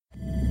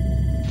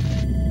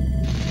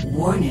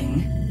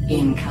Warning,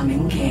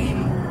 incoming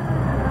game.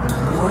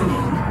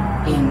 Warning,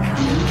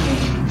 incoming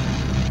game.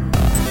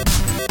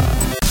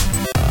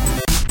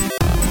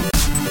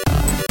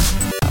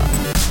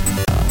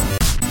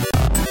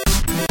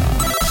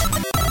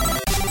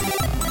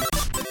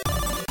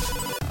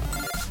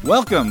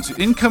 Welcome to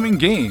Incoming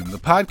Game, the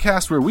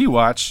podcast where we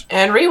watch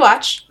and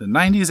rewatch the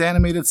 90s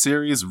animated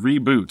series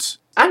Reboot.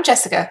 I'm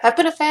Jessica. I've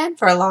been a fan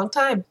for a long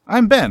time.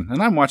 I'm Ben,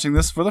 and I'm watching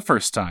this for the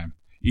first time.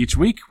 Each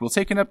week, we'll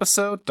take an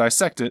episode,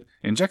 dissect it,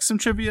 inject some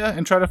trivia,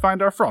 and try to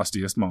find our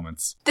frostiest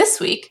moments. This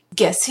week,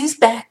 guess who's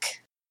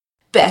back?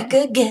 Back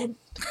again.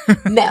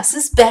 Mouse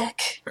is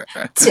back.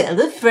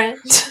 Tell a friend.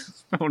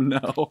 Oh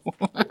no.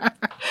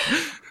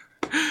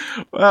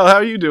 Well, how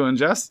are you doing,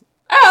 Jess?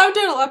 Oh, I'm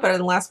doing a lot better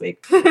than last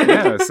week.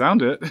 Yeah,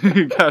 sound it.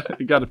 You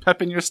got a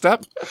pep in your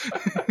step?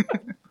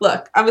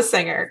 Look, I'm a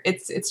singer.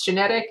 It's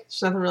genetic.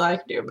 There's nothing really I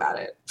can do about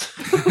it.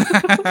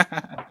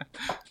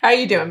 How are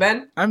you doing,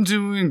 Ben? I'm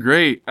doing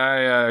great.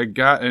 I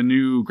got a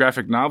new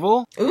graphic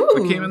novel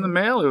that came in the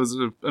mail. It was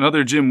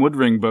another Jim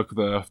Woodring book,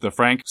 the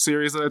Frank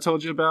series that I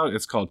told you about.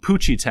 It's called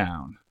Poochie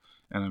Town,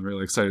 and I'm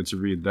really excited to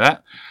read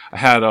that. I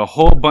had a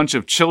whole bunch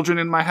of children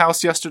in my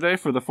house yesterday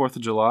for the 4th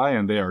of July,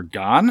 and they are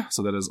gone,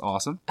 so that is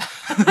awesome.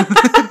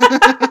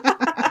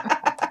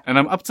 And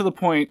I'm up to the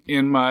point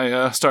in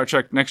my Star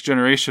Trek Next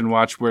Generation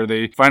watch where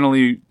they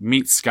finally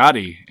meet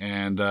Scotty,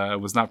 and I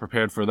was not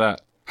prepared for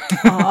that.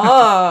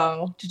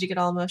 Oh, did you get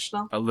all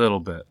emotional? A little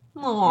bit.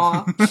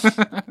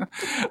 Aww.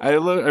 I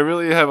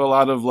really have a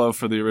lot of love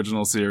for the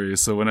original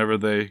series, so whenever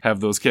they have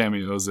those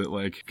cameos, it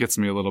gets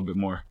me a little bit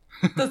more.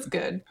 That's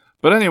good.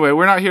 But anyway,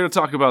 we're not here to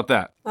talk about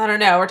that. I don't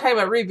know. We're talking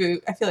about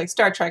Reboot. I feel like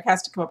Star Trek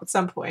has to come up at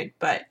some point,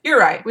 but you're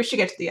right. We should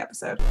get to the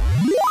episode.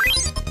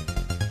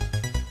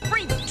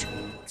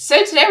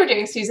 So today we're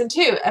doing Season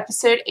 2,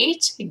 Episode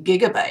 8,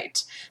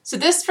 Gigabyte. So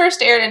this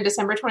first aired on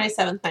December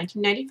 27th,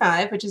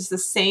 1995, which is the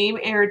same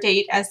air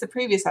date as the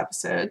previous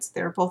episodes.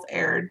 They were both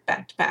aired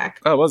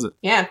back-to-back. Oh, was it?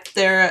 Yeah.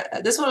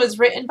 This one was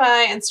written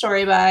by and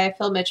story by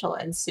Phil Mitchell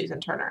and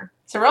Susan Turner.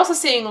 So we're also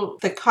seeing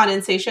the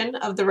condensation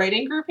of the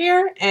writing group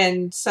here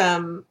and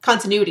some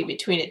continuity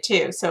between it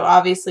too. So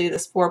obviously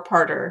this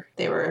 4-parter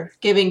they were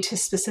giving to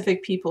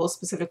specific people,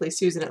 specifically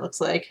Susan it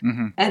looks like,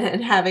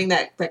 and having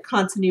that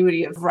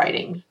continuity of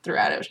writing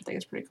throughout it, which I think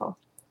is pretty cool.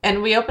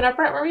 And we open up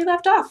right where we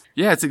left off.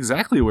 Yeah, it's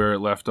exactly where it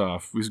left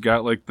off. We've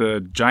got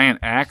the giant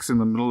axe in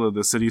the middle of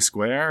the city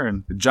square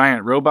and the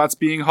giant robots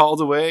being hauled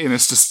away, and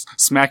it's just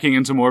smacking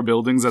into more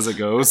buildings as it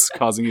goes,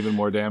 causing even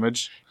more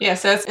damage. Yeah,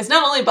 so it's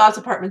not only Bob's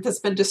apartment that's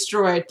been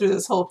destroyed through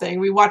this whole thing.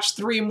 We watched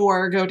 3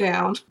 more go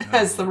down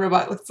as the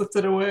robot lifts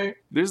it away.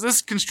 There's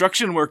this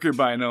construction worker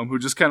biome who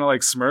just kind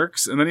of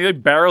smirks, and then he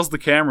barrels the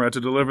camera to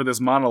deliver this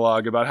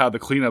monologue about how the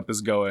cleanup is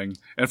going.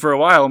 And for a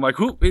while, I'm like,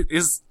 who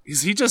is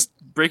he just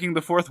breaking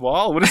the fourth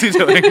wall? What is he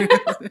doing?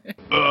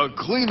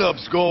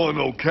 Cleanup's going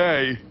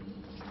okay.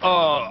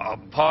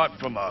 Apart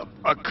from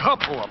a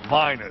couple of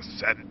minor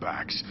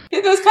setbacks.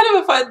 It was kind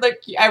of a fun,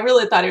 I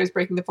really thought he was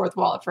breaking the fourth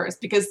wall at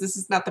first, because this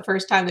is not the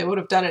first time they would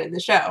have done it in the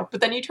show. But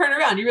then you turn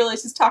around, you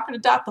realize he's talking to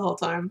Dot the whole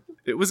time.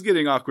 It was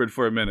getting awkward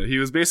for a minute. He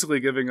was basically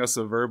giving us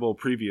a verbal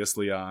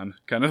previously on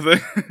kind of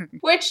thing.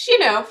 Which,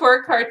 for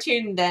a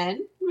cartoon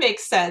then,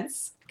 makes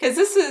sense. Because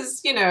this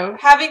is,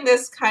 having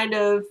this kind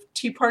of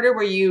 2-parter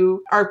where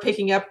you are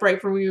picking up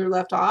right from where you were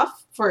left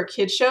off for a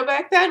kid's show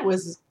back then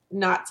was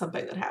not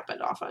something that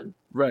happened often.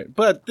 Right.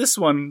 But this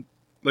one,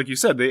 like you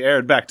said, they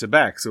aired back to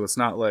back, so it's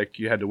not like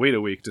you had to wait a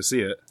week to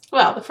see it.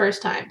 Well, the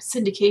first time.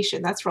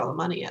 Syndication, that's where all the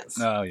money is.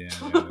 Oh, yeah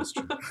that's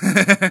true.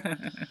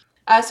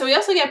 So we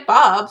also get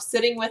Bob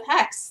sitting with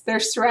Hex. They're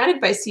surrounded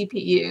by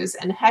CPUs,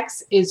 and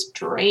Hex is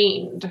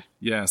drained.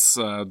 Yes,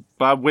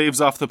 Bob waves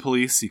off the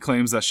police. He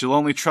claims that she'll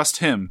only trust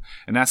him,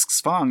 and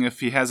asks Fong if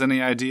he has any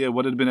idea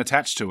what had been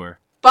attached to her.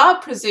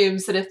 Bob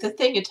presumes that if the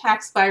thing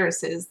attacks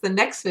viruses, the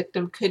next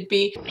victim could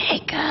be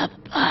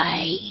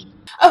Megabyte.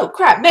 Oh,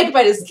 crap,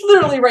 Megabyte is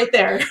literally right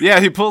there.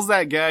 Yeah, he pulls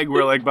that gag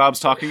where, Bob's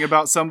talking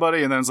about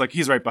somebody, and then it's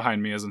he's right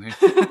behind me, isn't he?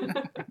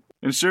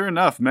 And sure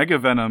enough, Mega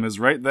Venom is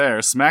right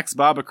there, smacks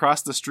Bob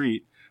across the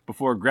street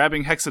before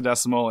grabbing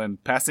Hexadecimal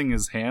and passing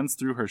his hands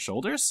through her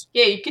shoulders.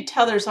 Yeah, you could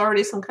tell there's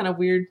already some kind of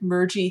weird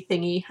mergy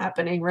thingy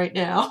happening right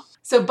now.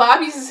 So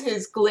Bob uses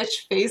his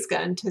glitch phase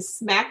gun to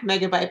smack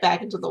Megabyte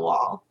back into the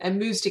wall and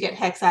moves to get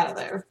Hex out of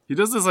there. He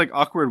does this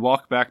awkward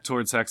walk back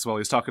towards Hex while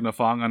he's talking to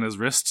Fong on his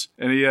wrist,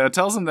 and he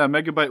tells him that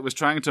Megabyte was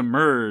trying to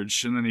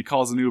merge, and then he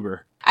calls an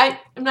Uber. I'm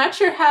not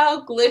sure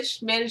how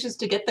Glitch manages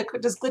to get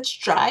does Glitch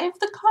drive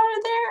the car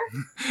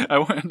there? I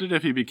wondered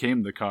if he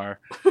became the car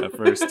at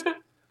first.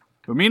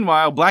 But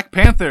meanwhile, Black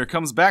Panther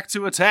comes back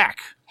to attack.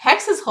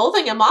 Hex is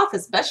holding him off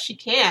as best she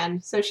can,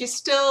 so she's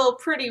still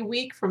pretty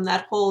weak from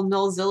that whole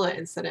Nullzilla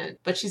incident.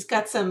 But she's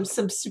got some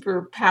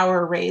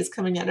superpower rays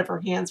coming out of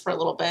her hands for a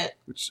little bit.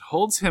 Which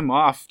holds him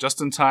off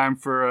just in time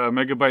for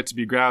Megabyte to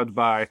be grabbed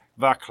by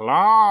the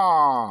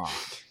Claw.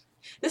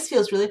 This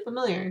feels really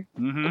familiar.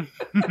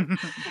 Mm-hmm.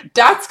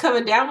 Dot's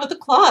coming down with a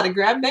claw to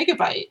grab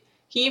Megabyte.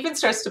 He even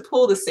starts to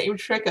pull the same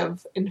trick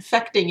of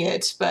infecting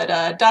it, but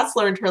Dot's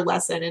learned her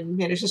lesson and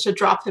manages to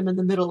drop him in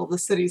the middle of the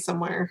city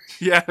somewhere.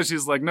 Yeah,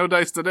 she's like, no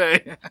dice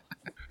today.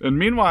 And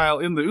meanwhile,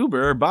 in the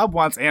Uber, Bob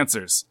wants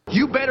answers.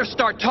 You better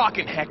start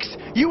talking, Hex.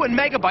 You and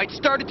Megabyte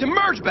started to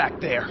merge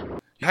back there.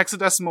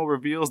 Hexadecimal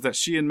reveals that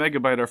she and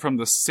Megabyte are from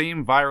the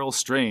same viral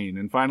strain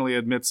and finally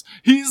admits,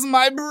 he's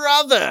my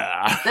brother!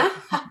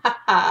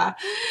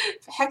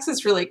 Hex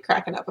is really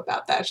cracking up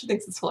about that. She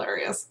thinks it's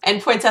hilarious.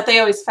 And points out they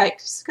always fight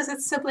because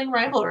it's sibling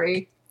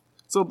rivalry.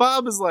 So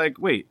Bob is like,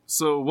 wait,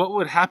 so what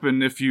would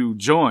happen if you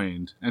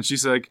joined? And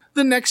she's like,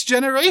 the next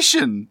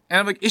generation!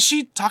 And I'm like, is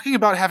she talking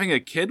about having a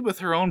kid with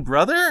her own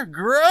brother?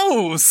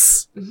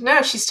 Gross!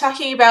 No, she's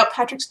talking about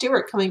Patrick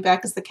Stewart coming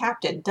back as the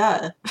captain.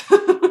 Duh.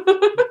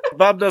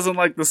 Bob doesn't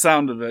like the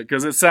sound of it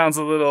because it sounds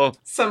a little...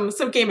 Some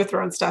Game of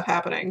Thrones stuff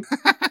happening.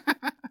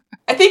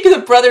 I think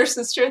the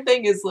brother-sister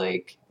thing is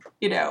like,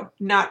 you know,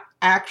 not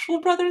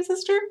actual brother and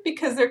sister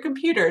because they're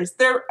computers.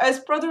 They're as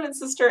brother and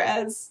sister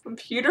as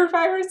computer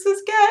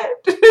viruses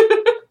get.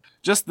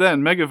 Just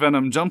then,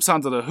 Megavenom jumps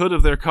onto the hood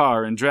of their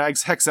car and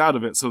drags Hex out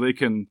of it so they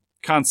can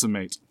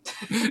consummate.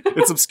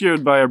 It's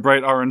obscured by a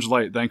bright orange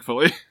light,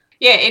 thankfully.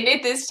 Yeah,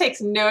 and this takes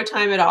no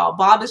time at all.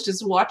 Bob is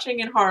just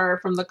watching in horror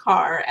from the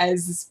car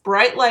as this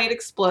bright light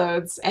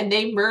explodes and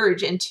they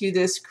merge into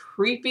this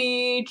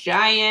creepy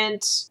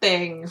giant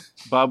thing.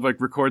 Bob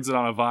records it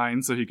on a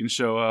Vine so he can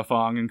show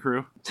Fong and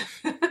crew.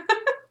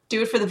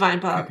 Do it for the Vine,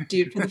 Bob.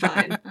 Do it for the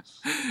Vine.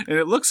 And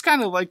it looks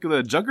kind of like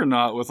the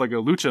Juggernaut with a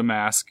lucha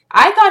mask.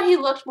 I thought he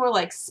looked more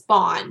like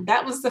Spawn.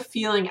 That was the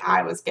feeling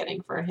I was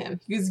getting for him.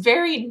 He was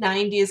very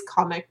 90s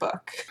comic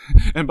book.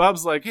 And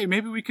Bob's like, hey,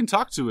 maybe we can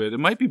talk to it. It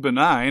might be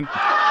benign.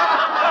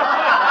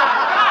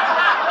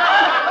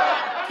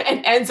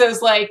 And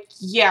Enzo's like,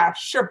 yeah,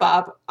 sure,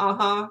 Bob.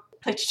 Uh-huh.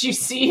 Like, did you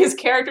see his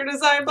character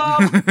design,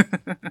 Bob?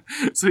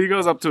 So he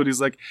goes up to it.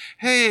 He's like,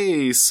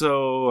 hey,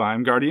 so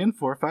I'm Guardian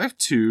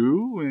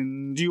 452,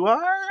 and you are?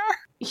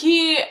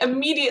 He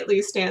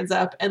immediately stands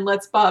up and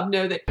lets Bob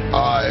know that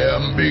I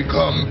am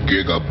become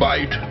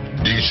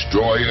Gigabyte,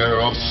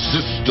 destroyer of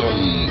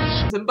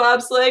systems. And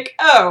Bob's like,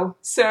 oh,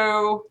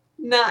 so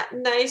not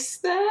nice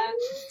then?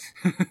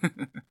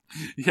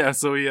 Yeah,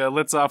 so he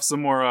lets off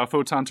some more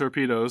photon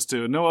torpedoes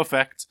to no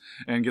effect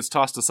and gets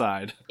tossed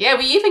aside. Yeah,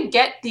 we even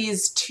get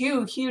these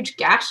 2 huge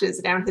gashes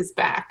down his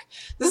back.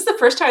 This is the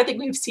first time I think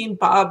we've seen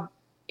Bob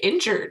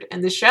injured in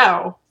the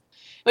show.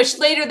 Which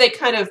later they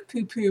kind of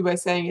poo-poo by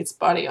saying it's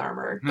body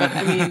armor. But,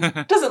 I mean,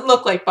 it doesn't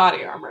look like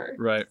body armor.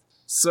 Right.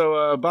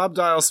 So Bob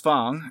dials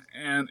Fong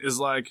and is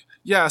like,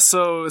 yeah,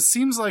 so it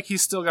seems like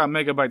he's still got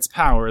Megabyte's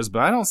powers,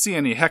 but I don't see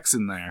any Hex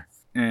in there.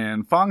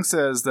 And Fong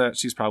says that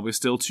she's probably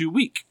still too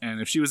weak, and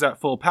if she was at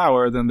full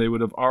power, then they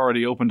would have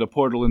already opened a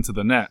portal into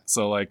the net.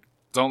 So,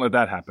 don't let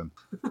that happen.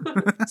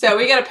 So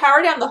we gotta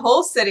power down the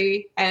whole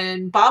city,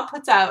 and Bob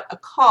puts out a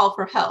call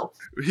for help.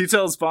 He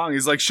tells Fong,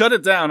 he's like, shut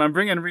it down, I'm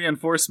bringing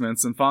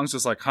reinforcements. And Fong's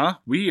just like, huh?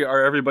 We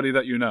are everybody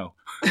that you know.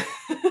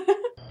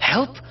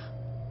 Help?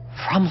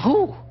 From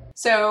who?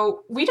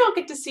 So we don't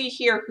get to see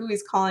here who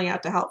he's calling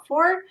out to help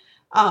for.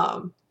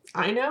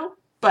 I know,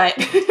 but...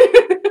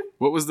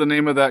 What was the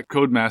name of that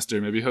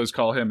Codemaster? Maybe he'll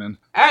call him in.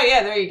 Oh,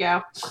 yeah, there you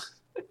go.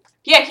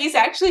 Yeah,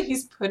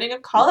 he's putting a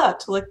call out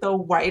to, the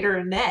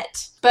wider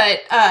net. But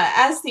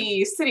as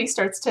the city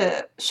starts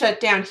to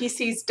shut down, he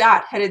sees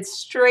Dot headed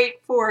straight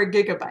for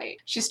Gigabyte.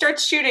 She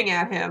starts shooting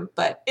at him,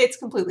 but it's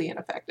completely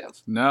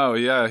ineffective. No,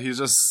 yeah, he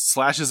just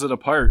slashes it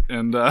apart.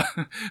 And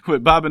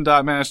Bob and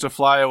Dot manage to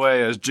fly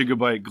away as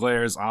Gigabyte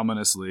glares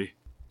ominously.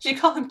 Did you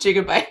call him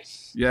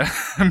Gigabyte? Yeah,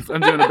 I'm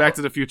doing a Back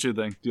to the Future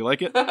thing. Do you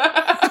like it?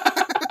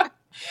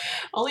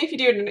 Only if you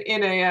do it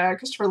in a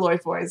Christopher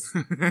Lloyd voice.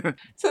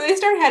 So they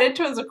start headed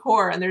towards the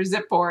core and their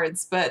zip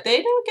boards, but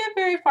they don't get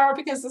very far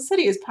because the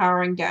city is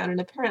powering down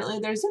and apparently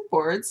their zip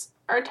boards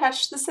are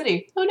attached to the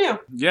city. Who knew?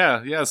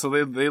 Yeah, so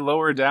they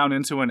lower down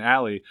into an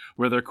alley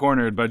where they're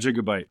cornered by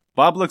Gigabyte.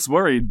 Bob looks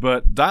worried,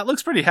 but Dot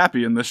looks pretty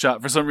happy in this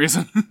shot for some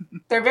reason.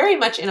 They're very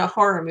much in a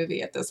horror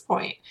movie at this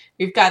point.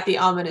 We've got the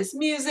ominous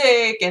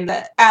music and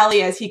the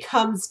alley as he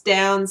comes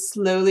down,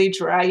 slowly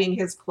dragging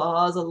his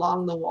claws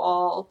along the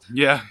wall.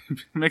 Yeah,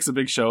 makes a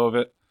big show of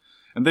it.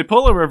 And they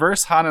pull a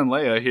reverse Han and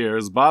Leia here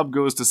as Bob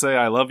goes to say,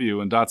 I love you,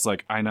 and Dot's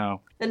like, I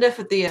know. Enough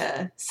with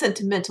the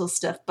sentimental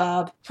stuff,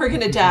 Bob. We're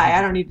gonna die.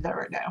 I don't need that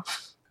right now.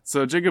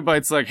 So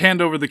Gigabyte's like,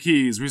 hand over the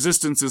keys.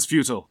 Resistance is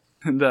futile.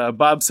 And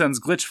Bob sends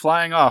Glitch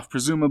flying off,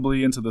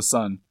 presumably into the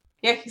sun.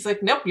 Yeah, he's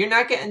like, nope, you're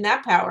not getting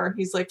that power.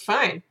 He's like,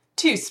 fine.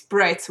 2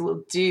 sprites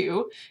will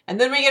do. And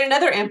then we get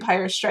another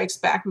Empire Strikes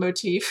Back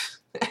motif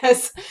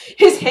as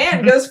his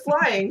hand goes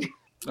flying.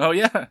 Oh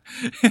yeah,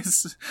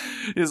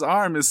 his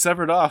arm is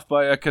severed off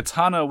by a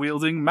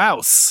katana-wielding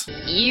mouse.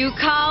 You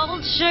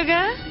called,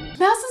 sugar?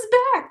 Mouse is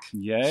back!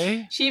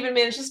 Yay. She even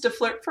manages to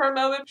flirt for a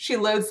moment. She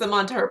loads them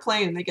onto her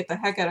plane and they get the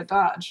heck out of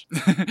Dodge.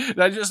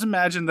 I just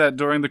imagine that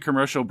during the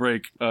commercial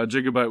break,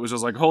 Gigabyte was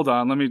just like, hold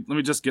on, let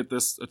me just get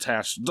this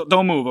attached.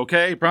 Don't move,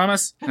 okay?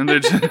 Promise? And they're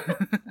just...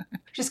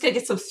 She's gonna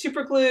get some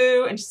super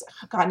glue and just,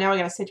 oh God, now I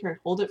gotta sit here and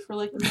hold it for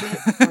like a minute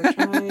before it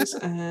dries.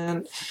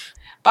 And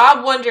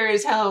Bob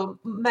wonders how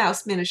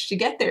Mouse managed to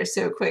get there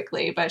so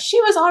quickly, but she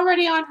was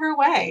already on her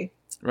way.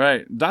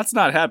 Right. Dot's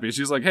not happy.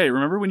 She's like, hey,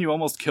 remember when you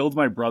almost killed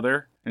my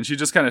brother? And she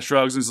just kind of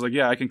shrugs and is like,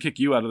 yeah, I can kick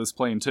you out of this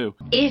plane too.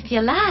 If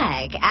you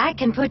like, I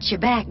can put you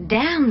back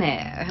down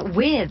there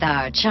with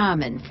our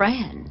charming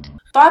friend.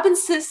 Bob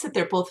insists that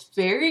they're both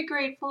very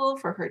grateful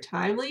for her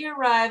timely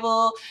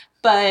arrival,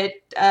 but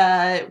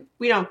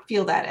we don't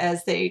feel that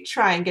as they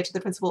try and get to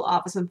the principal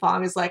office, and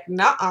Fong is like,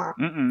 nuh-uh,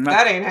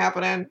 that ain't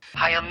happening.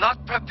 I am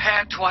not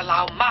prepared to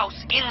allow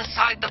Mouse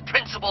inside the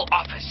principal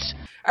office.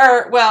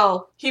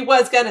 Well, he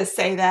was gonna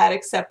say that,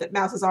 except that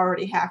Mouse has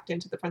already hacked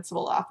into the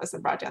principal office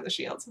and brought down the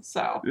shields,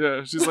 so.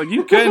 Yeah, she's like,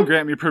 you can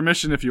grant me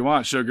permission if you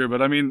want, Sugar,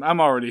 but I mean, I'm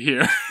already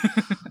here.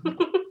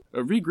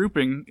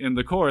 Regrouping in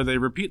the core, they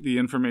repeat the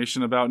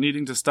information about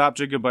needing to stop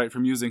Gigabyte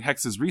from using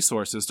Hex's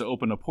resources to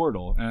open a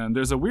portal. And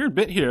there's a weird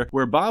bit here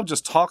where Bob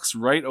just talks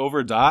right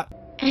over Dot.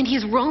 And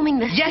he's roaming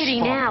the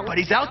city now. But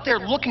he's out there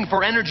looking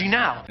for energy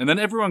now. And then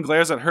everyone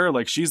glares at her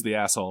like she's the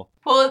asshole.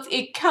 Well,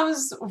 it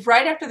comes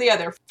right after the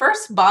other.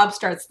 First, Bob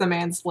starts the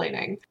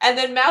mansplaining, and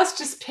then Mouse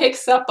just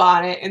picks up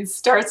on it and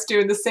starts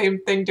doing the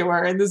same thing to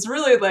her, and this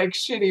really,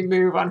 shitty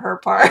move on her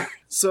part.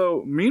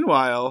 So,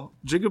 meanwhile,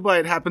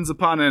 Gigabyte happens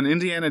upon an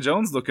Indiana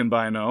Jones-looking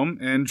biome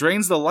and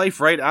drains the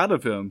life right out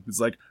of him. It's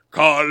like,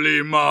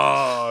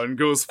 Kalima! And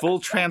goes full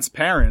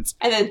transparent.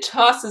 And then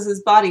tosses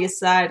his body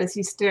aside as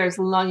he stares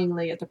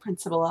longingly at the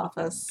principal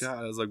office.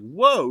 God, I was like,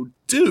 whoa,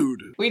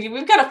 dude!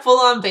 We've got a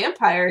full-on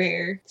vampire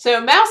here.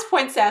 So Mouse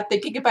points out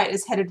that Gigabyte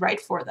is headed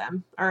right for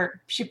them.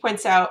 Or she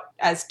points out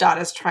as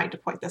Dot is trying to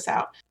point this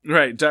out.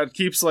 Right, Dot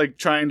keeps,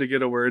 trying to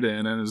get a word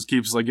in and just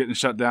keeps, getting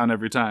shut down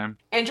every time.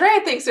 Andrea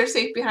thinks they're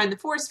safe behind the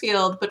force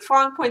field, but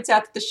Fong points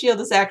out that the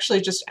shield is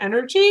actually just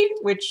energy,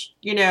 which,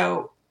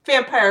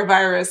 vampire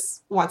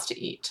virus wants to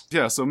eat.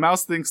 Yeah, so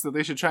Mouse thinks that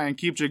they should try and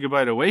keep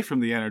Gigabyte away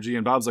from the energy,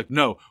 and Bob's like,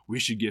 no, we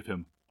should give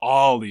him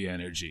all the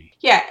energy.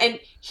 Yeah, and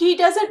he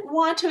doesn't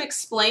want to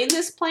explain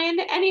this plan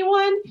to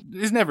anyone.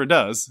 He never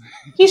does.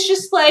 He's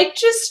just like,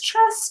 just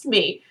trust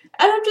me.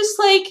 And I'm just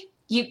like,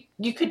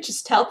 you could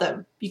just tell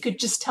them. You could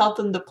just tell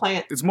them the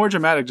plan. It's more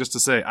dramatic just to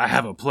say, I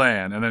have a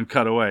plan, and then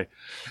cut away.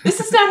 This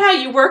is not how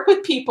you work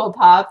with people,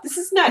 Pop. This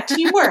is not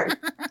teamwork.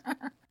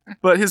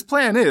 But his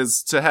plan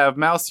is to have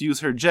Mouse use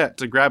her jet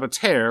to grab a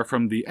tear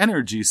from the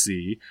energy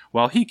sea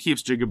while he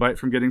keeps Gigabyte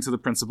from getting to the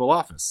principal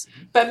office.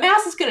 But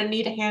Mouse is going to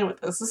need a hand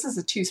with this. This is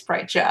a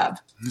two-sprite job.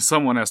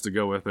 Someone has to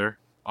go with her.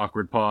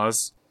 Awkward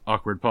pause.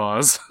 Awkward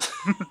pause.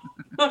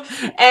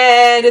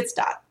 And it's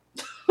Dot.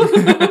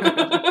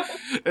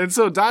 And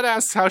so Dot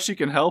asks how she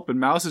can help, and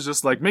Mouse is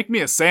just like, make me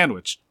a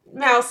sandwich.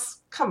 Mouse,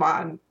 come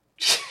on.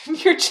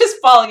 You're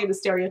just falling into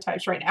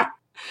stereotypes right now.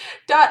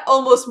 Dot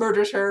almost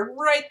murders her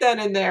right then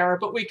and there,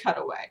 but we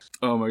cut away.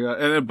 Oh my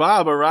god. And then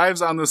Bob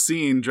arrives on the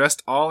scene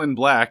dressed all in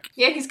black.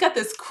 Yeah, he's got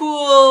this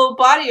cool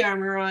body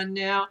armor on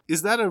now.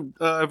 Is that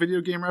a video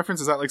game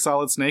reference? Is that like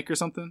Solid Snake or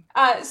something?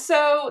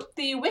 So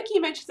the wiki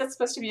mentions that's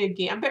supposed to be a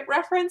Gambit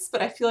reference,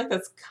 but I feel like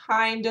that's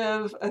kind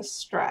of a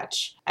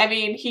stretch. I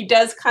mean, he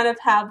does kind of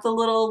have the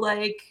little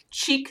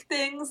cheek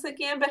things that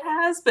Gambit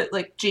has, but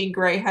Jean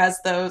Grey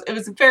has those. It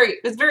was very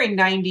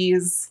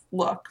 90s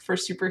look for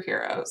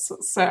superheroes.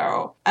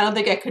 So I don't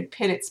think I could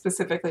pin it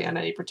specifically on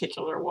any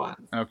particular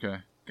one. Okay,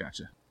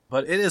 gotcha.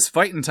 But it is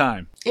fighting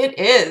time. It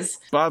is.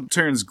 Bob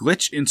turns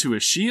Glitch into a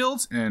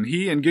shield, and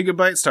he and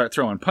Gigabyte start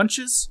throwing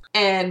punches.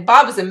 And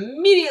Bob is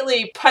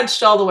immediately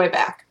punched all the way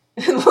back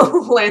and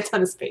lands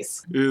on his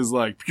face. Is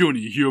like,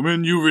 puny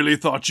human, you really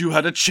thought you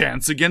had a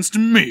chance against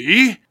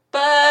me?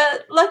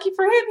 But lucky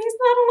for him, he's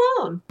not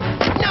alone.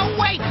 No,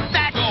 wait,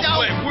 that's No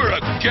way, we're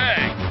a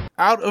gang!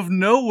 Out of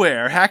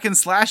nowhere, Hack and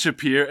Slash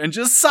appear and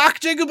just sock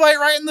Gigabyte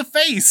right in the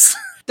face.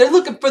 They're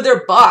looking for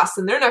their boss,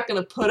 and they're not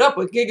going to put up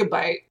with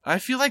Gigabyte. I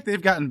feel like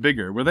they've gotten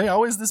bigger. Were they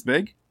always this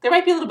big? They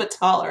might be a little bit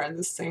taller in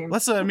this scene.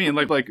 That's what I mean.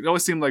 It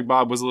always seemed like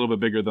Bob was a little bit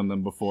bigger than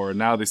them before, and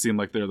now they seem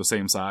like they're the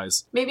same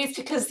size. Maybe it's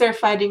because they're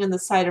fighting on the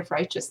side of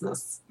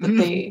righteousness that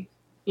they,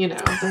 they're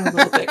a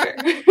little bigger.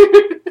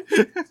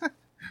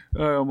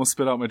 I almost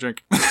spit out my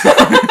drink.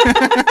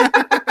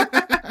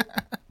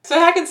 So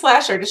Hack and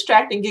Slash are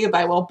distracting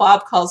Gigabyte while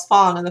Bob calls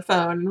Fong on the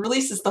phone and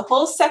releases the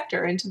whole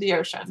sector into the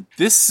ocean.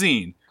 This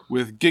scene,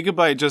 with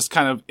Gigabyte just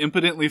kind of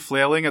impotently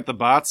flailing at the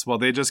bots while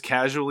they just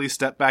casually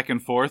step back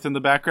and forth in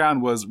the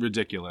background, was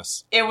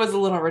ridiculous. It was a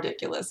little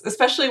ridiculous,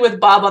 especially with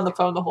Bob on the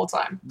phone the whole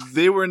time.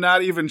 They were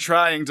not even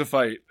trying to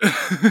fight.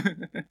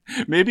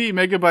 Maybe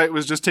Megabyte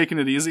was just taking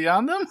it easy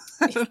on them?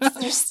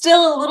 There's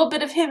still a little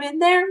bit of him in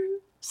there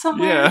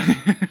somewhere.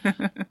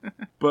 Yeah.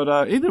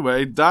 But either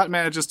way, Dot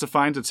manages to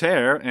find a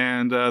tear,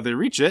 and they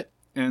reach it.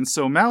 And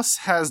so Mouse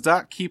has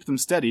Dot keep them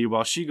steady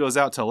while she goes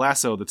out to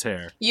lasso the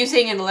tear.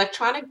 Using an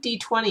electronic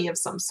D20 of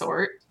some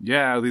sort.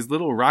 Yeah, these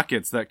little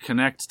rockets that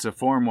connect to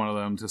form one of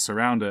them to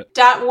surround it.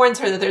 Dot warns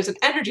her that there's an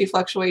energy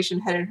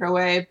fluctuation headed her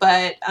way,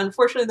 but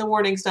unfortunately the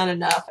warning's not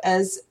enough,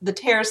 as the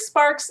tear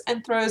sparks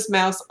and throws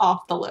Mouse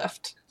off the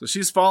lift. So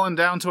she's fallen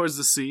down towards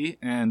the sea,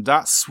 and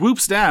Dot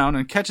swoops down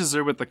and catches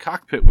her with the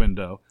cockpit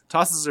window,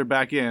 tosses her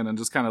back in, and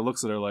just kind of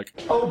looks at her like,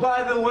 "Oh,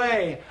 by the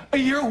way,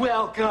 you're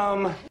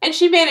welcome." And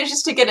she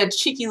manages to get a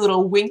cheeky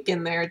little wink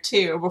in there,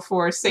 too,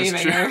 before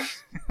saving her.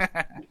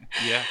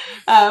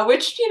 yeah.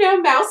 Which,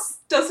 Mouse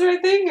does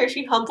her thing, or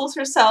she humbles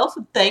herself,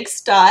 thanks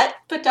Dot.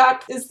 But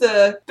Dot is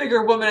the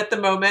bigger woman at the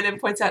moment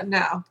and points out,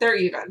 no, they're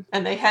even.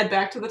 And they head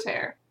back to the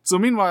tear. So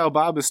meanwhile,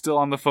 Bob is still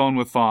on the phone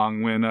with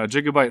Fong when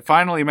Gigabyte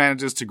finally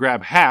manages to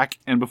grab Hack,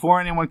 and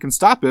before anyone can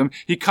stop him,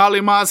 he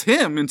Kalimas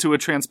him into a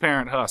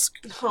transparent husk.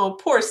 Oh,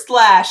 poor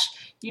Slash.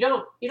 You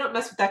don't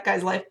mess with that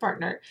guy's life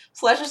partner.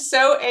 Slash is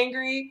so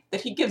angry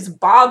that he gives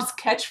Bob's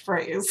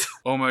catchphrase.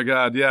 Oh my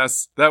god,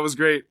 yes. That was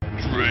great.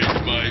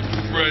 Drain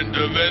my friend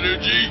of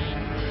energy?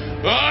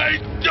 I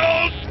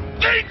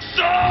don't think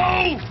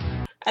so!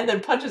 And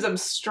then punches him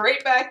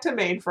straight back to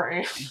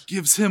mainframe. He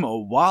gives him a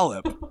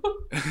wallop.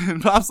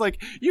 And Bob's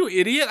like, you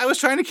idiot, I was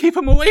trying to keep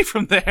him away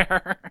from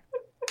there.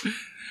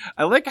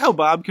 I like how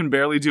Bob can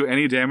barely do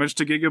any damage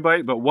to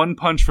Gigabyte, but one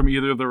punch from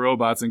either of the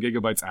robots and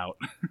Gigabyte's out.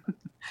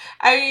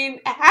 I mean,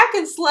 Hack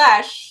and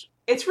Slash,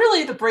 it's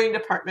really the brain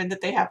department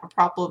that they have a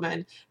problem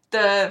in.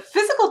 The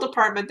physical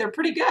department, they're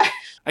pretty good.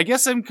 I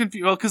guess I'm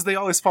confused, well, because they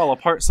always fall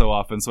apart so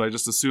often, so I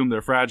just assume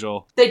they're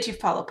fragile. They do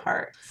fall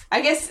apart.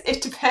 I guess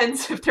it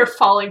depends if they're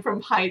falling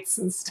from heights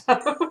and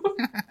stuff.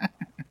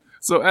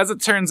 So as it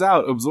turns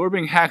out,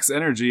 absorbing Hack's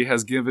energy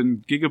has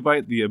given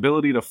Gigabyte the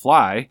ability to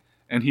fly,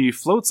 and he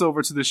floats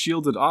over to the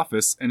shielded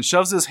office and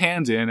shoves his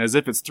hand in as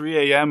if it's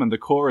 3 a.m. and the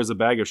core is a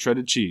bag of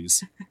shredded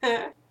cheese.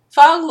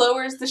 Fong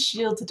lowers the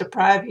shield to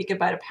deprive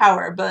Gigabyte of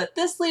power, but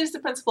this leaves the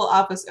principal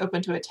office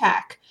open to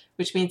attack,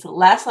 which means the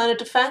last line of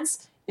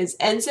defense is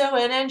Enzo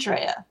and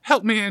Andrea.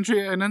 Help me,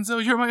 Andrea and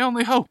Enzo, you're my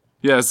only hope.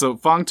 Yeah, so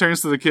Fong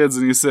turns to the kids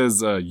and he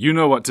says, you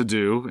know what to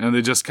do, and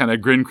they just kind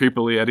of grin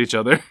creepily at each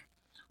other.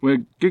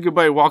 When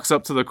Gigabyte walks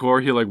up to the core,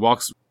 he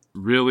walks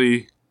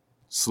really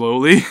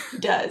slowly. He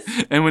does.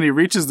 And when he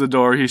reaches the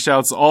door, he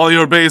shouts, all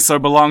your base are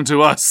belong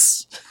to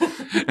us.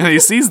 And he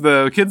sees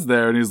the kids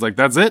there and he's like,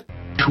 that's it?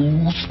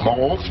 2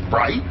 small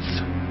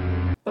sprites?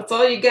 That's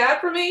all you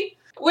got for me?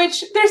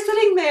 Which, they're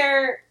sitting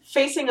there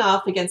facing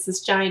off against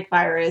this giant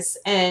virus,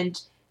 and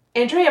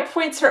Andrea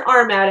points her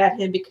arm out at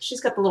him because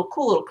she's got the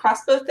cool little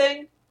crossbow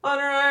thing on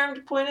her arm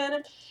to point at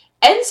him.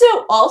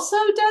 Enzo also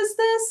does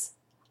this.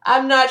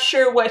 I'm not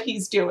sure what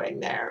he's doing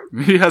there.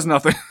 He has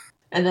nothing.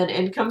 And then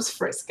in comes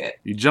Frisket.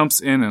 He jumps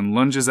in and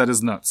lunges at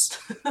his nuts.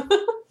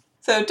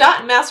 So Dot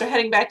and Mouse are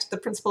heading back to the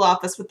principal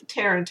office with the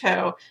tear in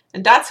tow,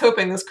 and Dot's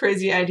hoping this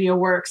crazy idea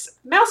works.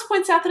 Mouse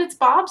points out that it's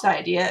Bob's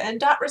idea, and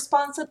Dot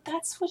responds that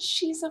that's what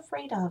she's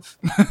afraid of.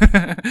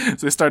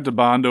 So they start to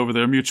bond over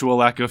their mutual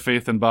lack of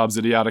faith in Bob's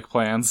idiotic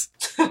plans.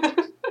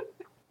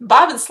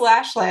 Bob and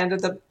Slash land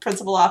at the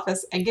principal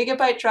office, and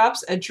Gigabyte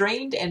drops a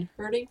drained and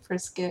hurting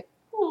Frisket.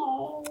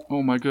 Aww.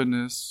 Oh my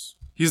goodness.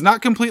 He's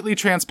not completely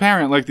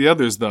transparent like the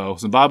others, though,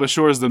 so Bob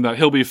assures them that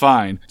he'll be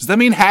fine. Does that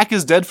mean Hack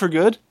is dead for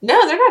good?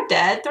 No, they're not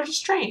dead. They're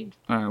just drained.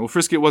 Alright, well,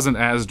 Frisket wasn't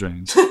as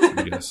drained,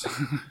 I guess.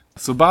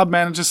 So Bob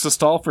manages to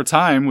stall for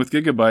time with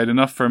Gigabyte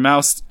enough for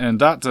Mouse and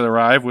Dot to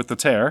arrive with the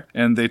tear,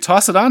 and they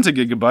toss it onto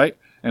Gigabyte,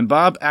 and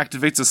Bob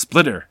activates a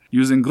splitter,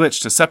 using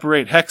Glitch to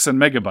separate Hex and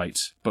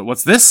Megabyte. But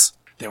what's this?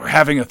 They were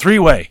having a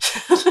 3-way.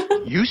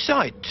 You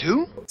saw it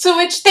too? So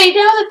which they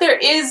know that there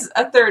is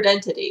a third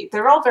entity.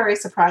 They're all very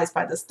surprised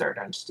by this third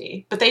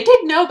entity. But they did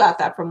know about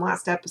that from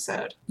last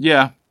episode.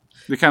 Yeah,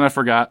 they kind of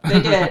forgot.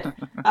 They did.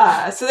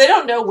 So they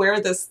don't know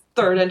where this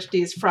third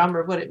entity is from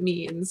or what it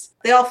means.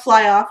 They all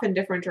fly off in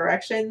different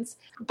directions.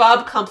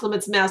 Bob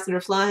compliments Mouse on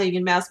her flying,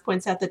 and Mouse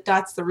points out that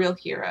Dot's the real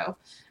hero.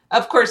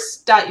 Of course,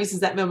 Dot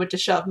uses that moment to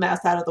shove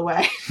Mouse out of the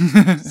way.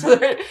 So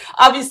they're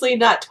obviously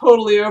not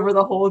totally over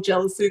the whole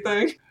jealousy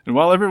thing. And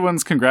while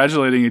everyone's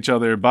congratulating each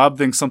other, Bob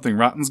thinks something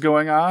rotten's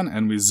going on,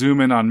 and we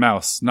zoom in on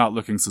Mouse, not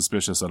looking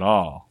suspicious at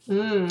all.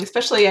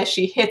 Especially as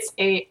she hits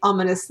a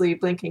ominously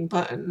blinking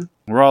button.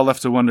 We're all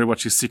left to wonder what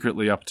she's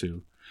secretly up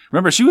to.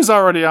 Remember, she was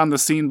already on the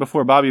scene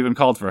before Bob even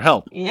called for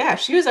help. Yeah,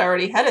 she was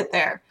already headed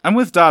there. I'm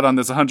with Dot on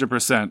this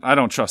 100%. I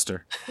don't trust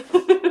her.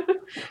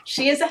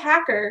 She is a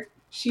hacker.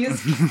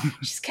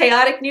 She's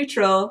chaotic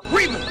neutral.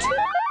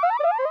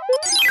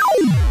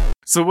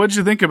 So what'd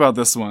you think about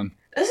this one?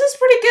 This is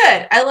pretty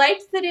good. I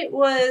liked that it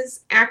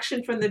was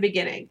action from the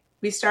beginning.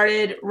 We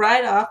started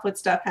right off with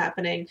stuff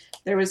happening.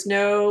 There was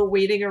no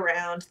waiting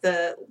around.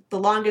 The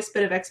longest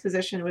bit of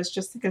exposition was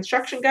just the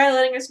construction guy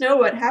letting us know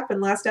what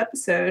happened last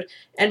episode.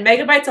 And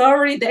Megabyte's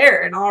already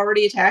there and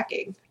already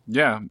attacking.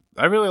 Yeah,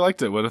 I really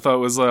liked it. I thought it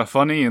was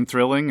funny and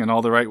thrilling in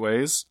all the right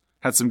ways.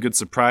 Had some good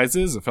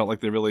surprises. It felt like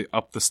they really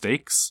upped the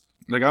stakes.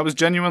 I was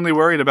genuinely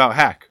worried about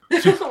Hack.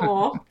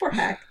 Aw, poor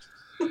Hack.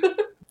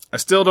 I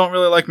still don't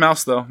really like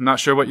Mouse, though.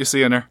 Not sure what you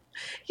see in her.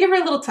 Give her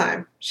a little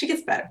time. She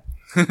gets better.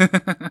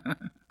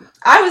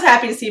 I was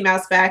happy to see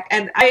Mouse back,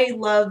 and I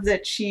love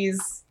that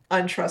she's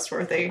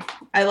untrustworthy.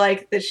 I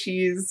like that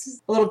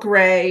she's a little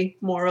gray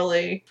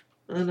morally,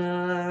 and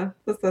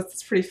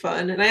that's pretty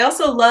fun. And I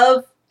also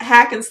love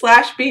Hack and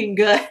Slash being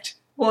good.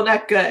 Well,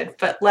 not good,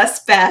 but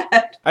less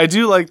bad. I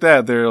do like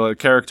that, their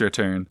character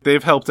turn.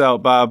 They've helped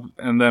out Bob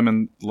and them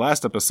in the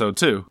last episode,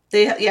 too.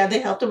 They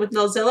helped him with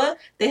Nilzilla.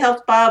 They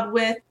helped Bob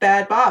with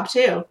Bad Bob,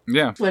 too.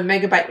 Yeah. When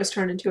Megabyte was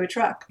turned into a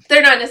truck.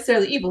 They're not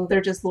necessarily evil,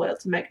 they're just loyal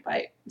to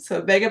Megabyte. So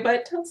if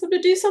Megabyte tells them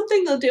to do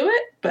something, they'll do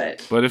it,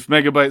 but if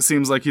Megabyte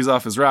seems like he's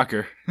off his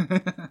rocker...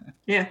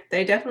 Yeah,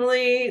 they have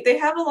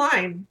a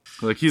line.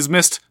 Like, he's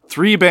missed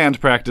 3 band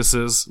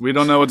practices. We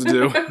don't know what to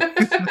do.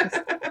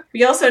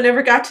 We also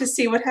never got to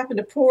see what happened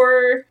to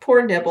poor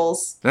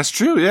Nibbles. That's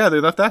true, yeah, they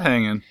left that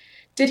hanging.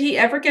 Did he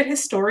ever get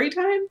his story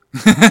time?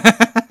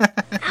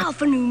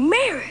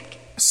 Alphanumeric!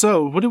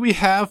 So, what do we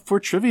have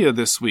for trivia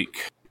this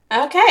week?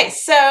 Okay,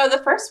 so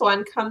the first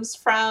one comes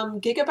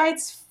from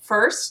Gigabyte's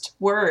first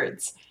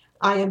words.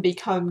 I am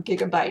become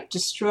Gigabyte,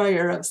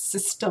 destroyer of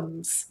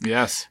systems.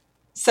 Yes.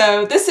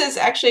 So this is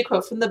actually a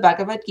quote from the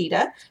Bhagavad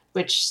Gita,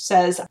 which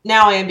says,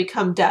 now I am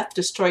become death,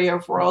 destroyer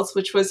of worlds,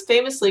 which was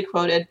famously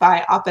quoted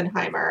by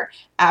Oppenheimer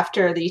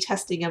after the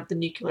testing of the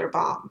nuclear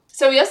bomb.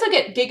 So we also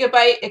get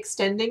Gigabyte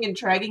extending and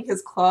dragging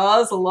his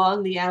claws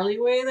along the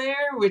alleyway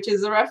there, which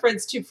is a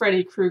reference to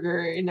Freddy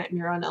Krueger in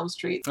Nightmare on Elm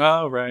Street.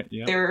 Oh, right,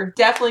 yeah. They're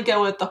definitely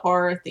going with the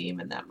horror theme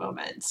in that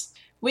moment.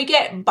 We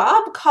get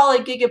Bob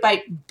calling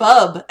Gigabyte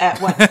Bub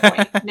at one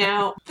point.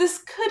 Now, this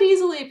could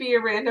easily be a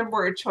random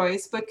word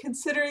choice, but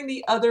considering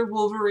the other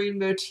Wolverine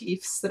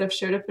motifs that have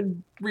showed up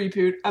in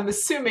Reboot, I'm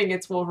assuming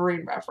it's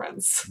Wolverine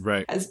reference.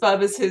 Right. As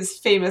Bub is his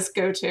famous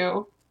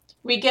go-to.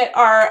 We get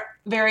our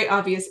very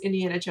obvious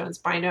Indiana Jones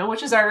Bino,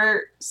 which is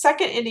our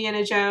second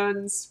Indiana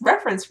Jones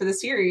reference for the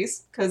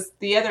series, because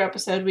the other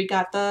episode we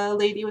got the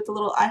lady with the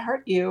little I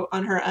heart you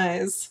on her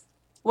eyes.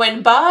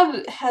 When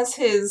Bob has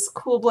his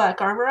cool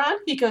black armor on,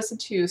 he goes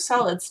into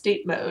solid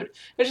state mode,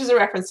 which is a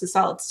reference to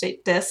solid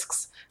state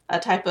disks, a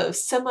type of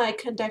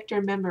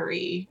semiconductor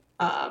memory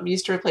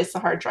used to replace the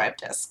hard drive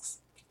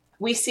disks.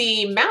 We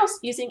see Mouse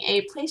using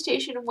a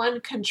PlayStation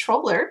 1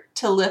 controller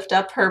to lift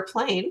up her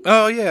plane.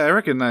 Oh, yeah, I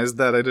recognized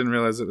that. I didn't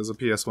realize it was a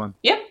PS1.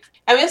 Yep.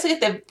 And we also get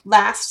the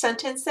last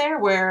sentence there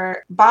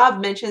where Bob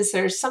mentions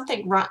there's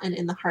something rotten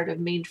in the heart of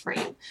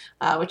Mainframe,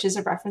 which is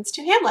a reference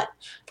to Hamlet.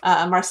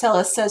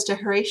 Marcellus says to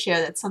Horatio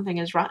that something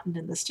is rotten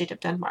in the state of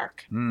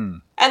Denmark.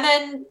 Mm. And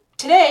then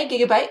today,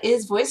 Gigabyte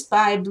is voiced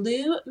by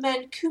Blue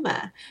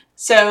Mankuma.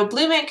 So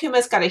Blue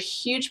Mankuma's got a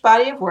huge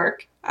body of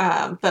work,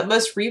 but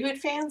most Reboot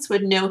fans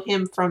would know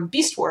him from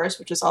Beast Wars,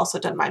 which was also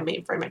done by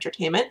Mainframe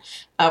Entertainment,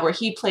 where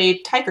he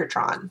played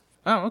Tigertron.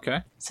 Oh,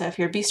 okay. So if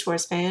you're a Beast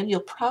Wars fan, you'll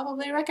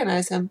probably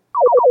recognize him.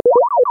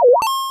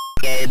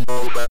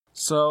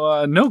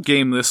 So, no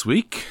game this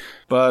week,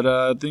 but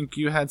I think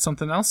you had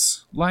something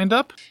else lined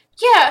up?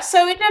 Yeah,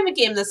 so we didn't have a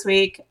game this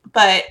week,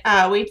 but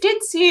we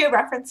did see a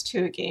reference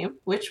to a game,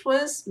 which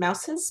was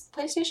Mouse's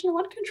PlayStation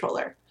 1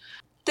 controller.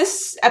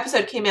 This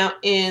episode came out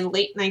in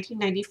late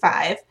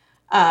 1995.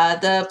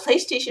 The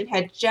PlayStation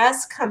had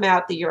just come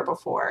out the year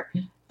before.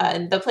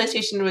 And the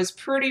PlayStation was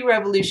pretty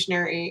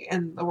revolutionary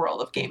in the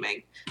world of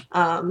gaming.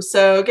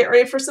 So get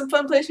ready for some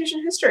fun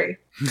PlayStation history.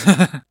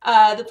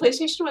 The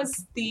PlayStation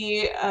was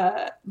the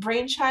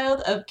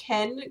brainchild of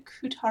Ken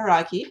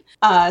Kutaragi.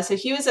 So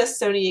he was a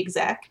Sony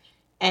exec.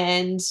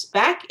 And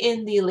back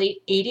in the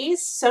late 80s,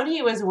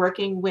 Sony was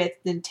working with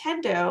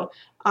Nintendo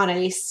on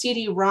a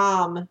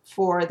CD-ROM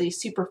for the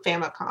Super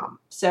Famicom.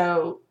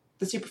 So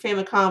the Super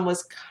Famicom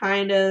was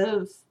kind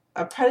of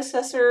a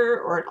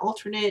predecessor or an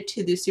alternate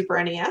to the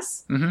Super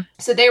NES. Mm-hmm.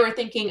 So they were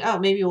thinking, oh,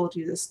 maybe we'll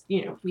do this,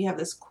 we have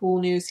this cool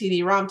new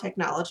CD-ROM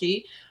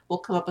technology. We'll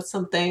come up with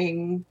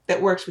something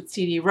that works with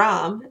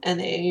CD-ROM. And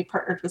they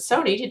partnered with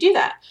Sony to do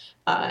that.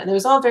 And it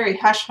was all very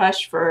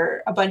hush-hush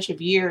for a bunch of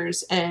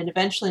years. And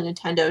eventually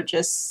Nintendo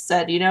just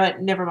said, you know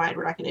what, never mind,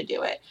 we're not going to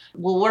do it.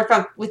 We'll work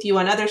with you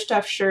on other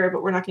stuff, sure,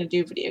 but we're not going to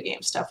do video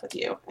game stuff with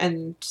you.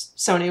 And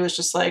Sony was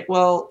just like,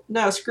 well,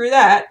 no, screw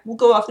that. We'll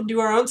go off and do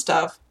our own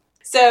stuff.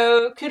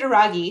 So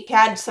Kutaragi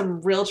had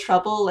some real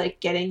trouble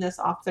getting this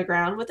off the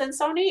ground within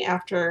Sony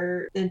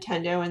after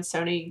Nintendo and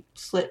Sony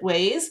split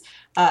ways.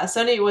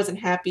 Sony wasn't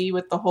happy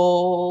with the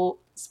whole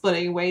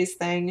splitting ways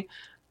thing,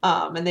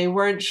 and they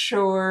weren't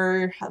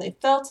sure how they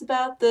felt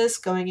about this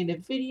going into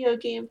video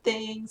game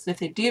things. And if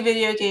they do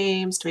video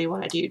games, do we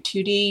want to do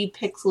 2D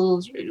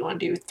pixels or do we want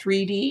to do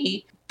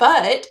 3D?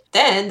 But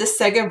then the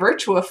Sega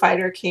Virtua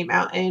Fighter came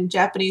out in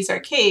Japanese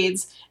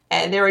arcades,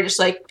 and they were just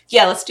like,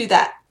 yeah, let's do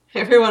that.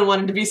 Everyone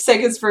wanted to be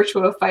Sega's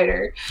Virtua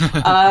Fighter.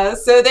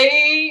 So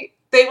they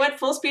went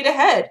full speed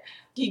ahead.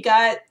 He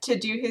got to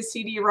do his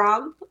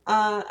CD-ROM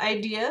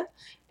idea.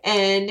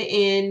 And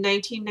in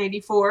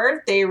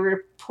 1994, they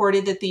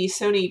reported that the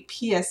Sony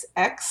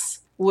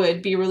PSX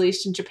would be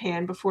released in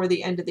Japan before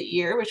the end of the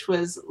year, which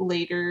was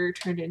later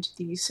turned into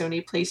the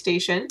Sony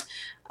PlayStation.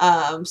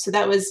 So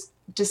that was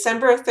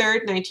December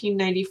 3rd,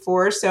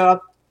 1994.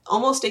 So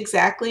almost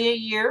exactly a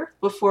year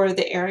before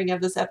the airing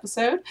of this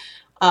episode.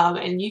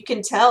 And you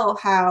can tell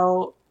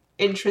how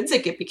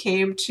intrinsic it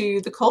became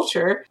to the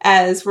culture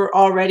as we're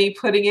already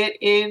putting it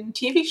in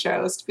TV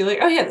shows to be like,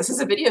 oh yeah, this is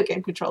a video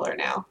game controller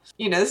now.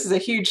 You know, this is a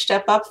huge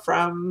step up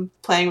from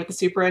playing with the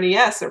Super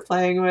NES or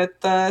playing with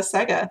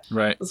Sega.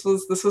 Right. This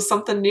was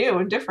something new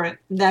and different.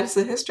 And that is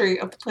the history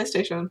of the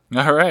PlayStation.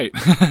 All right.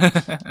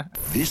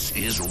 This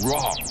is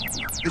wrong.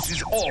 This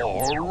is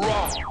all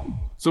wrong.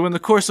 So in the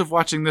course of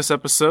watching this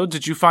episode,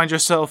 did you find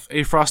yourself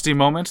a frosty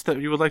moment that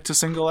you would like to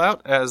single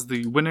out as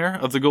the winner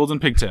of the Golden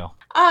Pigtail?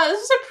 This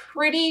was a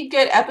pretty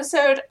good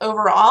episode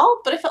overall,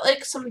 but I felt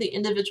like some of the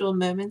individual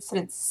moments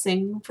didn't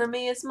sing for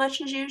me as much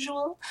as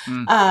usual.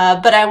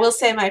 But I will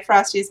say my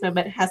frostiest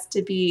moment has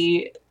to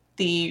be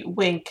the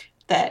wink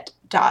that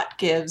Dot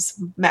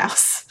gives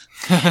Mouse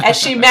as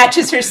she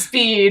matches her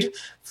speed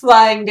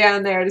flying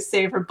down there to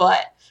save her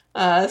butt.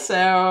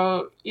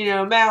 So, you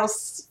know,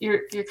 Mouse,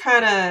 you're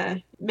kind of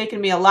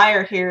making me a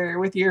liar here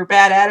with your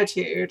bad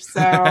attitude.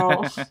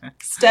 So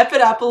step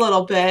it up a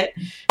little bit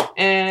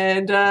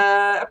and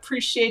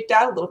appreciate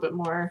that a little bit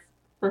more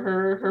for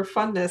her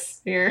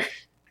funness here.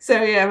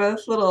 So yeah, a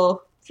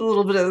little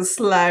bit of the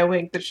sly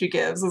wink that she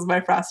gives is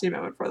my frosty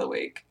moment for the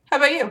week. How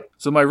about you?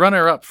 So my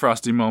runner-up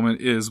frosty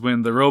moment is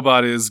when the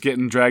robot is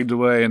getting dragged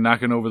away and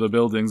knocking over the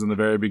buildings in the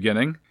very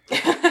beginning.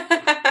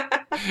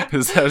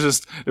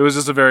 It was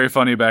just a very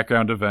funny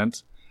background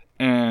event.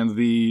 And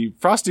the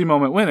frosty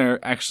moment winner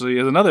actually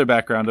is another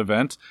background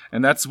event,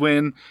 and that's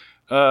when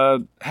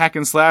Hack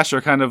and Slash are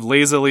kind of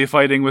lazily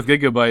fighting with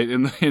Gigabyte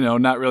and, you know,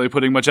 not really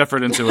putting much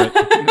effort into it.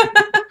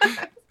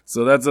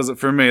 So that does it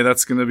for me.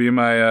 That's going to be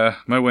my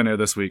my winner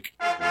this week.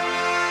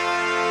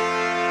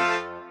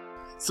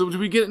 So did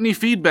we get any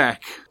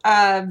feedback?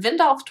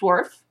 Vindolf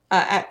Dwarf,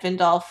 at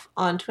Vindolf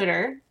on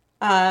Twitter,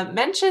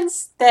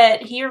 mentions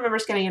that he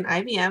remembers getting an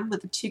IBM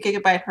with a 2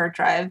 gigabyte hard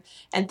drive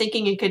and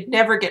thinking it could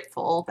never get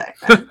full back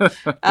then.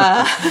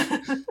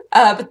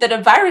 But that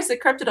a virus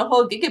that corrupted a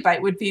whole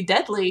gigabyte would be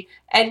deadly.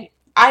 And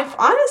I've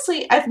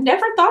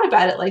never thought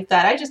about it like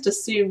that. I just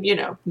assume, you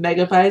know,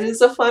 megabyte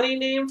is a funny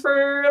name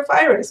for a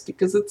virus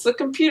because it's a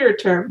computer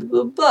term,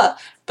 blah, blah, blah.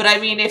 But I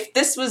mean, if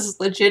this was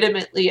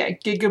legitimately a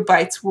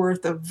gigabyte's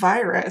worth of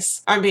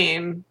virus, I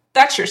mean,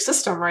 that's your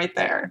system right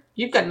there.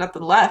 You've got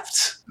nothing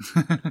left.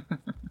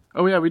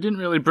 Oh yeah, we didn't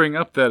really bring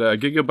up that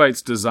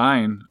Gigabyte's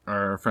design,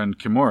 our friend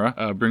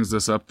Kimura brings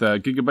this up,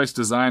 that Gigabyte's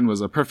design was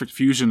a perfect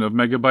fusion of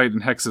Megabyte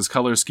and Hex's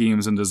color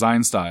schemes and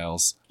design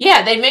styles.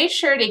 Yeah, they made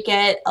sure to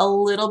get a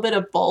little bit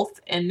of both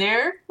in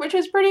there, which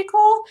was pretty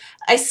cool.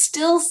 I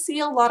still see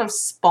a lot of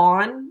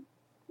Spawn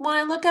when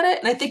I look at it,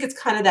 and I think it's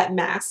kind of that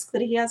mask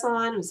that he has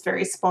on. It was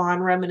very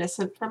Spawn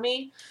reminiscent for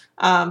me.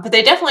 But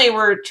they definitely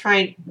were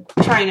trying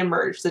to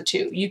merge the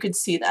two. You could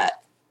see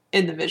that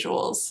in the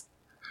visuals.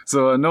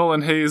 So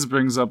Nolan Hayes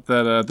brings up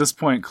that at this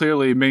point,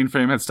 clearly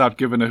Mainframe had stopped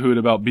giving a hoot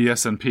about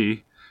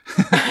BSNP.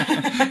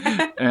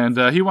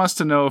 And he wants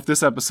to know if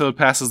this episode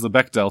passes the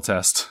Bechdel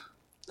test.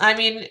 I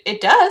mean,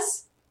 it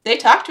does. They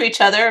talk to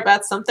each other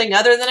about something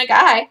other than a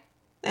guy.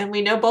 And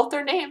we know both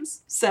their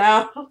names.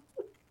 So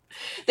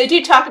they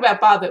do talk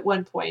about Bob at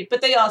one point.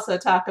 But they also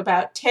talk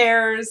about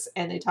tears.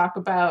 And they talk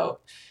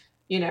about,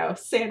 you know,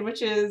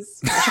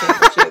 sandwiches. Not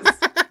sandwiches.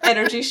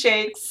 Energy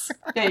shakes.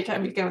 Yeah, you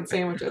can't be going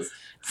sandwiches.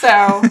 So,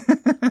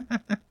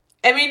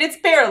 I mean, it's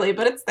barely,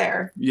 but it's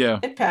there. Yeah.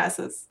 It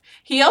passes.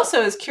 He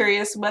also is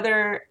curious what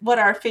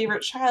our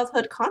favorite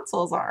childhood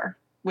consoles are,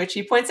 which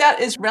he points out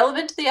is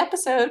relevant to the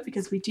episode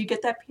because we do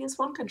get that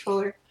PS1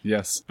 controller.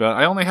 Yes, but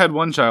I only had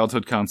one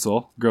childhood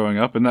console growing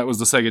up, and that was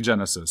the Sega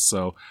Genesis.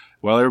 So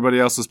while everybody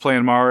else was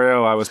playing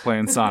Mario, I was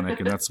playing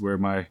Sonic, and that's where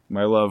my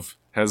love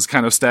has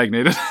kind of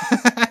stagnated.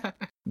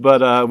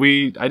 But I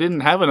didn't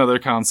have another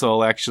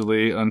console,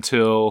 actually,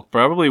 until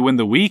probably when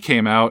the Wii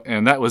came out,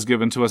 and that was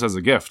given to us as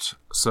a gift.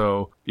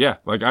 So, yeah,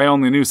 like, I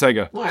only knew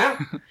Sega. Wow.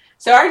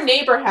 So our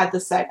neighbor had the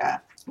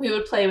Sega. We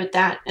would play with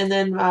that. And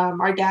then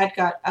our dad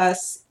got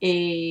us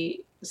a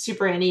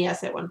Super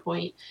NES at one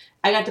point.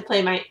 I got to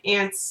play my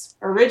aunt's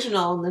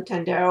original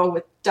Nintendo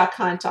with Duck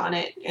Hunt on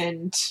it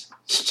and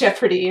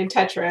Jeopardy and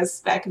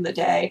Tetris back in the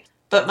day.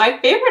 But my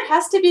favorite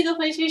has to be the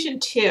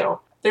PlayStation 2.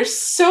 There's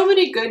so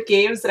many good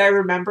games that I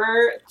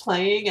remember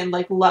playing and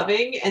like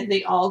loving, and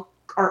they all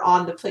are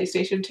on the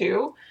PlayStation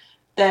 2.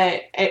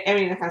 That, I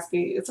mean,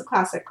 it's a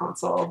classic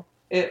console.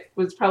 It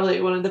was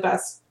probably one of the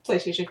best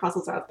PlayStation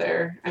consoles out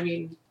there. I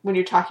mean, when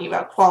you're talking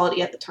about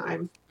quality at the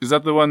time. Is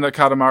that the one that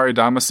Katamari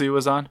Damacy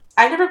was on?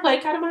 I never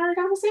played Katamari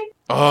Damacy.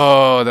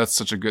 Oh, that's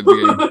such a good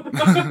game.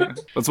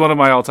 That's one of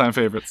my all-time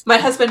favorites. My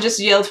husband just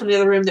yelled from the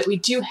other room that we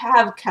do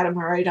have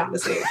Katamari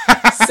Damacy.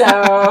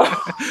 So...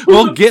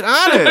 Well, get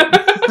on it!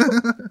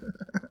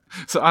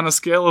 So on a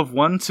scale of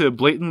 1 to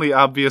blatantly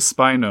obvious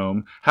spy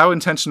gnome, how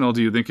intentional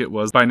do you think it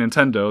was by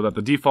Nintendo that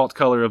the default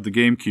color of the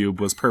GameCube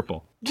was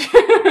purple?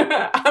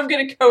 I'm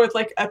going to go with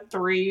like a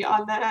 3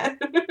 on that.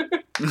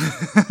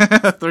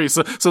 3,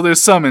 so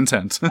there's some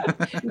intent.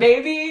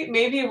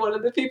 Maybe one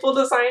of the people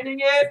designing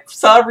it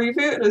saw a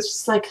reboot and was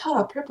just like,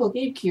 purple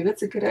GameCube,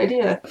 that's a good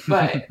idea.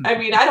 But, I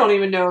mean, I don't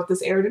even know if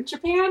this aired in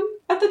Japan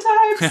at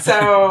the time,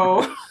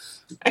 so...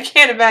 I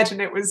can't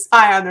imagine it was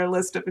high on their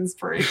list of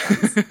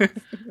inspirations.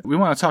 We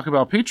want to talk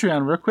about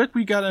Patreon real quick.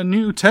 We got a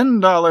new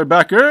 $10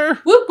 backer.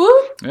 Whoop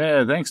whoop.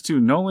 Yeah, thanks to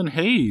Nolan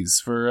Hayes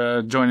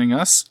for joining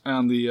us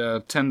on the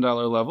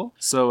 $10 level.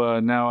 So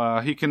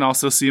now he can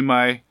also see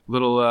my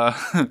little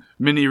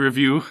mini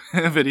review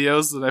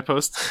videos that I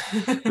post.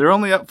 They're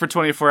only up for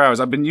 24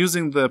 hours. I've been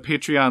using the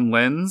Patreon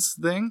Lens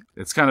thing.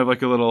 It's kind of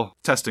like a little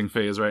testing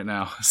phase right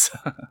now.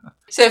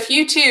 So if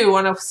you too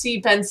want to see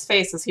Ben's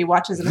face as he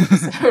watches an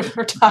episode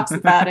or talks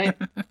about it.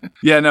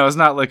 Yeah, no, it's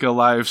not like a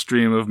live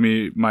stream of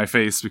my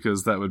face,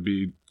 because that would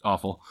be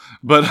awful.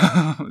 But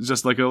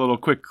just like a little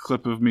quick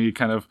clip of me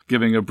kind of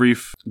giving a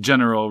brief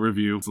general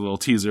review. It's a little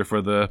teaser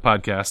for the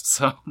podcast.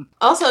 So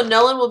also,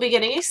 Nolan will be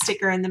getting a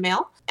sticker in the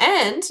mail.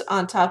 And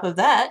on top of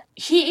that,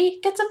 he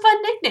gets a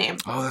fun nickname.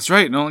 Oh, that's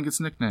right. Nolan gets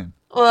a nickname.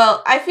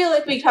 Well, I feel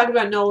like we talk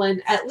about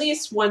Nolan at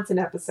least once an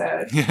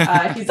episode.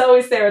 He's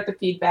always there with the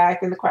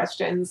feedback and the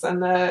questions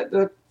and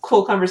the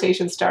cool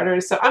conversation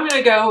starters. So I'm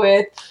going to go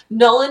with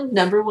Nolan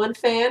 #1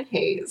 fan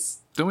Hayes.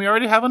 Don't we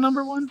already have a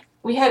number one?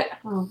 We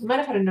might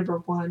have had a number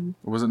 1.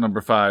 Or was it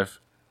number 5?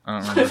 I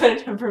don't remember. Might have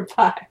had a number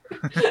 5.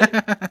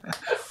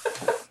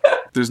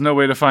 There's no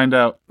way to find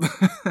out.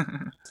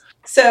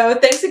 So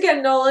thanks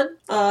again, Nolan.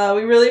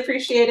 We really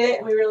appreciate it,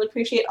 and we really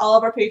appreciate all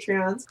of our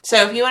Patreons.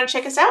 So if you want to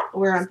check us out,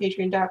 we're on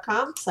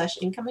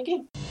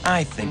patreon.com/incominggame.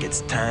 I think it's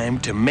time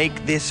to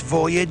make this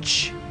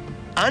voyage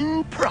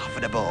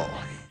unprofitable.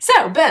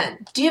 So,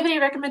 Ben, do you have any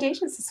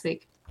recommendations this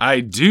week?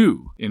 I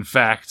do, in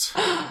fact.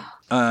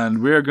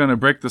 And we're going to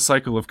break the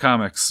cycle of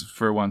comics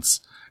for once.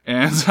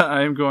 And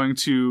I'm going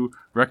to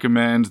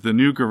recommend the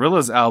new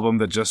Gorillaz album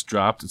that just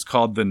dropped. It's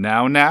called The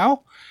Now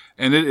Now.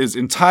 And it is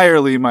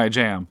entirely my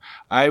jam.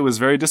 I was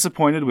very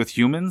disappointed with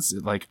Humans.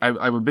 Like,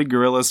 I'm a big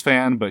Gorillaz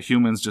fan, but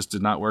Humans just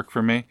did not work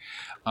for me.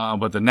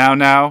 But the Now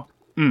Now,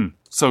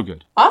 so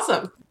good.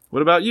 Awesome.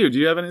 What about you? Do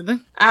you have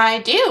anything? I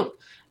do.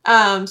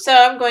 So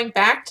I'm going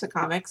back to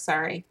comics.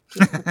 Sorry.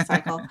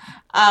 Cycle.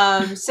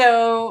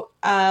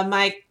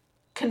 My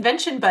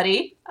convention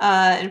buddy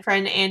and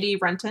friend Andy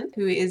Runton,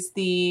 who is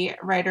the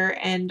writer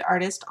and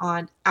artist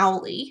on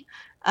Owly,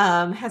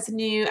 has a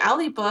new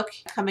Owly book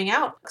coming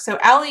out. So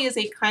Owly is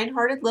a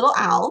kind-hearted little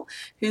owl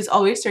who's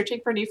always searching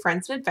for new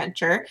friends and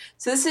adventure.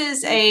 So this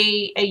is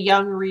a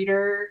young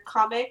reader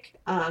comic.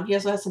 He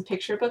also has some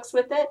picture books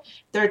with it.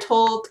 They're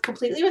told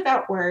completely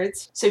without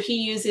words. So he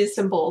uses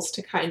symbols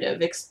to kind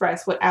of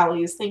express what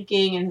Owly is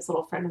thinking and his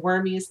little friend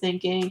Wormy is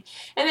thinking.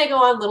 And they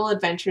go on little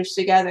adventures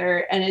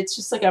together. And it's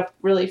just like a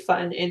really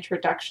fun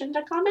introduction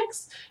to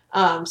comics.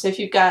 So if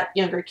you've got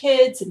younger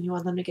kids and you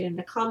want them to get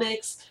into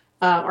comics,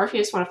 or if you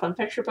just want a fun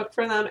picture book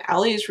for them,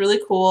 Owly is really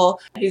cool.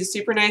 He's a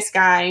super nice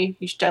guy.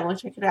 You should definitely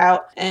check it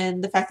out.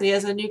 And the fact that he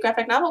has a new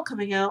graphic novel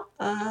coming out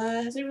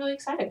has me really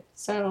excited.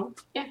 So,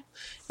 yeah.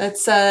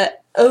 That's OWLY,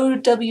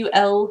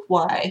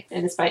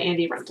 and it's by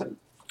Andy Runton.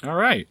 All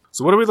right.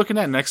 So what are we looking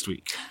at next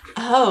week?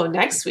 Oh,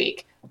 next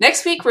week.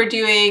 Next week we're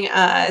doing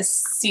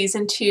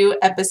Season 2,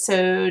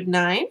 Episode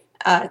 9.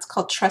 It's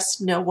called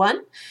Trust No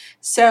One.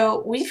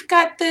 So we've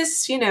got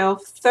this,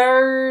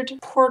 third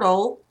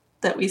portal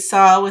that we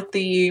saw with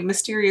the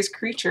mysterious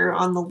creature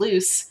on the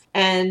loose.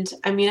 And,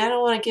 I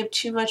don't want to give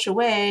too much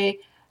away.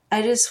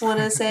 I just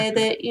want to say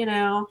that,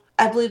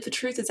 I believe the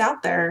truth is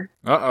out there.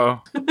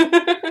 Uh-oh.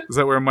 Is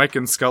that where Mike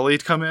and Scully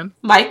come in?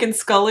 Mike and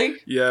Scully?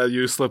 Yeah,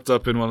 you slipped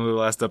up in one of the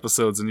last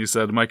episodes and you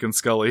said Mike and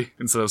Scully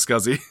instead of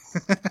Scuzzy.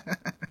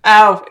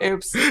 Oh,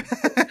 oops.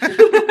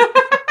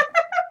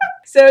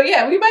 So,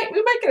 yeah, we might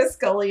get a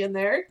Scully in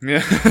there.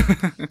 Yeah.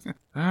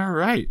 All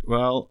right.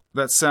 Well,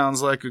 that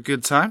sounds like a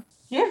good time.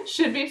 Yeah,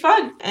 should be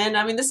fun. And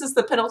this is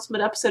the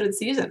penultimate episode of the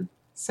season.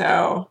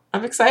 So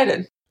I'm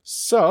excited.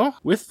 So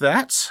with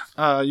that,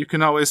 you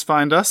can always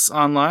find us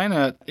online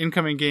at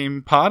Incoming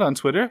Game Pod on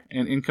Twitter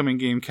and Incoming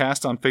Game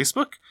Cast on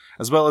Facebook,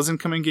 as well as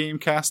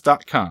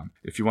IncomingGameCast.com.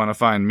 If you want to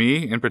find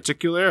me in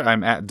particular,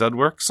 I'm at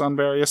Dudworks on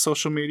various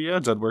social media,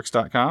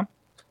 Dudworks.com.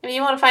 If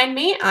you want to find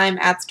me, I'm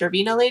at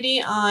Starvina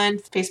Lady on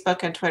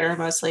Facebook and Twitter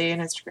mostly,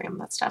 and Instagram,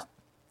 that stuff.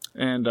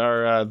 And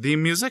our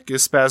theme music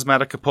is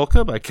Spasmatica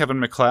Polka by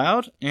Kevin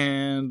MacLeod.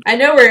 And I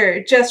know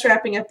we're just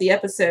wrapping up the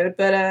episode,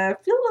 but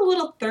feeling a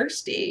little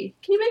thirsty.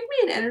 Can you make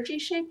me an energy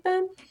shake,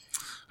 Ben?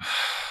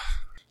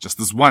 Just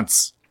this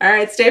once. All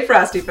right, stay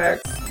frosty,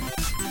 folks.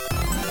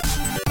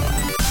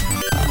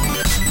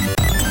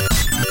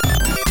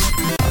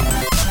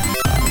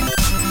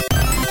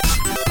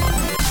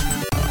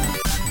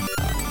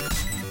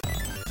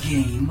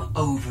 Game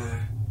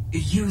over.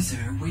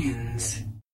 User wins.